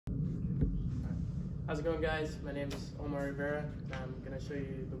How's it going, guys? My name is Omar Rivera, and I'm going to show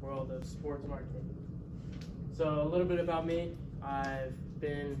you the world of sports marketing. So a little bit about me. I've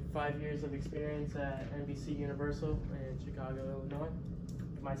been 5 years of experience at NBC Universal in Chicago, Illinois.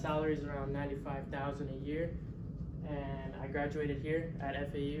 My salary is around $95,000 a year, and I graduated here at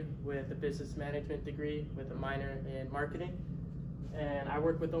FAU with a business management degree with a minor in marketing. And I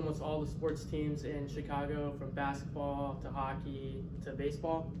work with almost all the sports teams in Chicago, from basketball to hockey to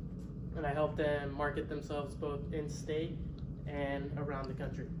baseball. And I help them market themselves both in-state and around the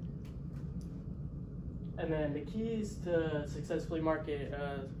country. And then the keys to successfully market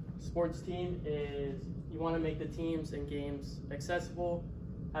a sports team is you want to make the teams and games accessible,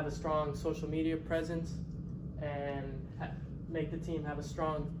 have a strong social media presence, and make the team have a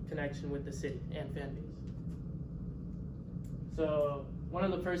strong connection with the city and fan base. So one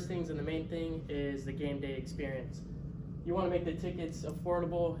of the first things and the main thing is the game day experience. You want to make the tickets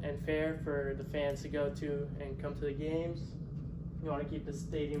affordable and fair for the fans to go to and come to the games. You want to keep the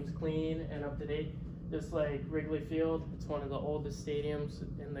stadiums clean and up to date. Just like Wrigley Field, it's one of the oldest stadiums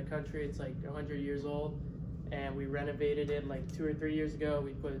in the country. It's like 100 years old, and we renovated it like 2 or 3 years ago.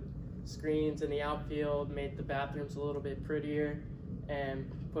 We put screens in the outfield, made the bathrooms a little bit prettier, and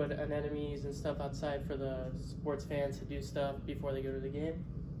put anemones and stuff outside for the sports fans to do stuff before they go to the game.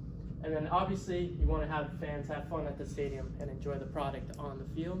 And then obviously you want to have fans have fun at the stadium and enjoy the product on the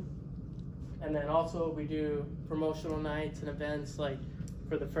field. And then also we do promotional nights and events, like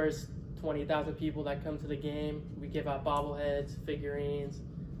for the first 20,000 people that come to the game, we give out bobbleheads, figurines.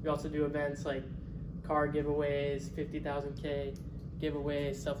 We also do events like car giveaways, 50,000K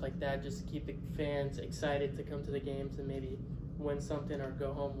giveaways, stuff like that, just to keep the fans excited to come to the games and maybe win something or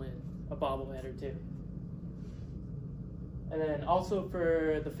go home with a bobblehead or two. And then also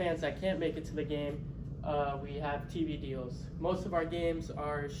for the fans that can't make it to the game, we have TV deals. Most of our games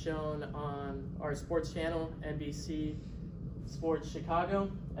are shown on our sports channel, NBC Sports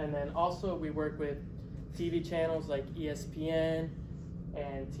Chicago. And then also we work with TV channels like ESPN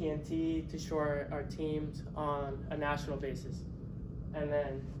and TNT to show our teams on a national basis. And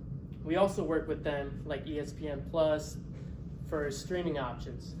then we also work with them like ESPN Plus for streaming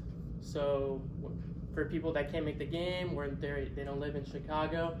options. So for people that can't make the game, where they don't live in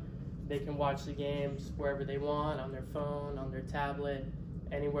Chicago, they can watch the games wherever they want, on their phone, on their tablet,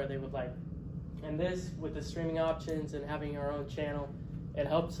 anywhere they would like. And this, with the streaming options and having our own channel, it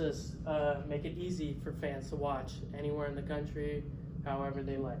helps us make it easy for fans to watch anywhere in the country, however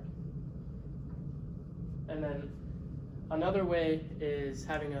they like. And then another way is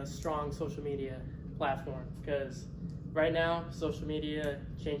having a strong social media platform, because right now social media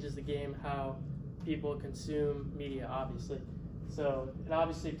changes the game how people consume media, obviously. So it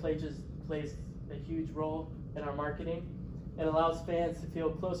obviously plays a huge role in our marketing. It allows fans to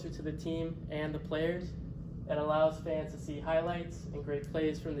feel closer to the team and the players. It allows fans to see highlights and great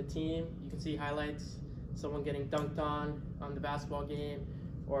plays from the team. You can see highlights, someone getting dunked on the basketball game,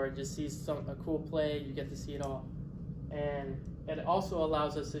 or just see a cool play. You get to see it all. And it also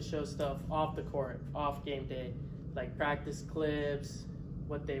allows us to show stuff off the court, off game day, like practice clips,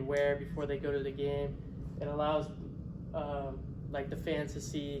 what they wear before they go to the game. It allows like the fans to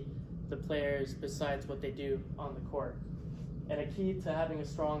see the players besides what they do on the court. And a key to having a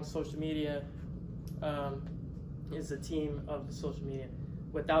strong social media is the team of the social media.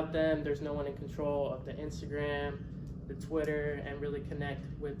 Without them, there's no one in control of the Instagram, the Twitter, and really connect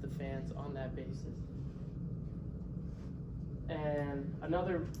with the fans on that basis. And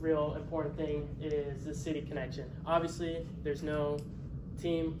another real important thing is the city connection. Obviously, there's no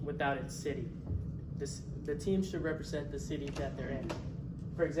team without its city. The team should represent the city that they're in.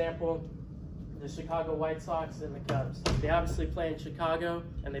 For example, the Chicago White Sox and the Cubs. They obviously play in Chicago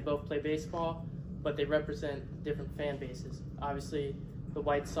and they both play baseball, but they represent different fan bases. Obviously, the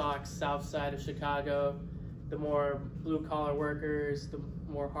White Sox, south side of Chicago, the more blue-collar workers, the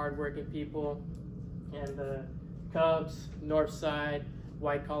more hard-working people, and the Cubs, north side,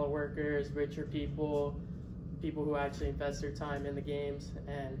 white-collar workers, richer people, people who actually invest their time in the games,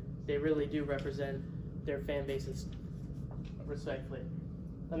 and they really do represent their fan bases respectfully.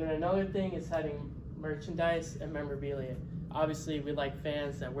 And then another thing is having merchandise and memorabilia. Obviously, we like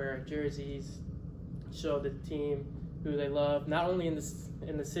fans that wear our jerseys, show the team who they love, not only in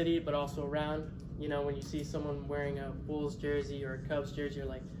the city, but also around. You know, when you see someone wearing a Bulls jersey or a Cubs jersey, you're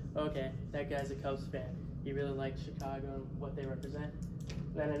like, okay, that guy's a Cubs fan. He really likes Chicago and what they represent.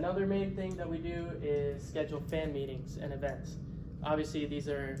 Then another main thing that we do is schedule fan meetings and events. Obviously, these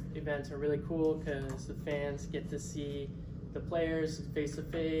events are really cool because the fans get to see the players face to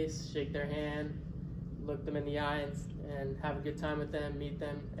face, shake their hand, look them in the eye, and have a good time with them, meet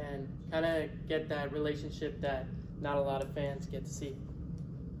them, and kind of get that relationship that not a lot of fans get to see.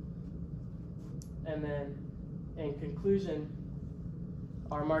 And then, in conclusion,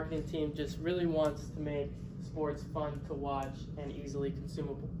 our marketing team just really wants to make sports fun to watch and easily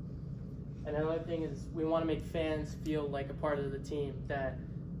consumable. And another thing is we want to make fans feel like a part of the team, that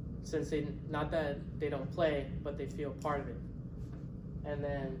since not that they don't play, but they feel part of it. And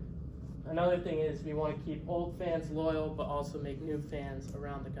then another thing is we want to keep old fans loyal, but also make new fans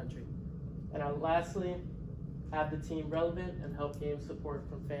around the country. And lastly, have the team relevant and help gain support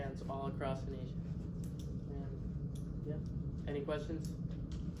from fans all across the nation. And yeah, any questions?